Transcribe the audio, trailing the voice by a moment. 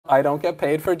I don't get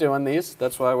paid for doing these.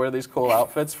 That's why I wear these cool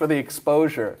outfits, for the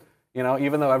exposure. You know,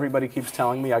 even though everybody keeps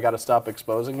telling me I got to stop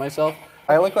exposing myself,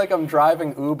 I look like I'm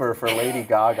driving Uber for Lady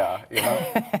Gaga, you know?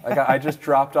 Like I just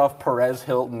dropped off Perez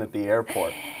Hilton at the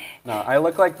airport. No, I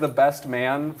look like the best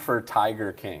man for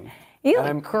Tiger King. You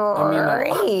look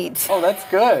great. Oh, that's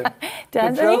good.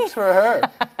 Doesn't The joke's for her.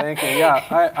 Thank you.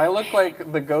 Yeah, I look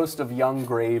like the ghost of Young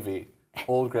Gravy.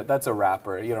 That's a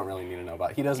rapper. You don't really need to know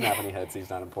about. He doesn't have any hits. He's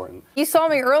not important. You saw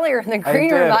me earlier in the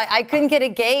green room. I couldn't get a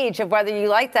gauge of whether you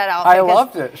liked that outfit. I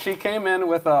loved it. She came in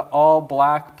with an all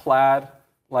black plaid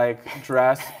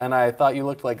dress, and I thought you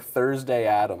looked like Thursday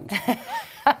Adams.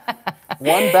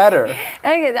 One better.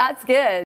 Okay, that's good.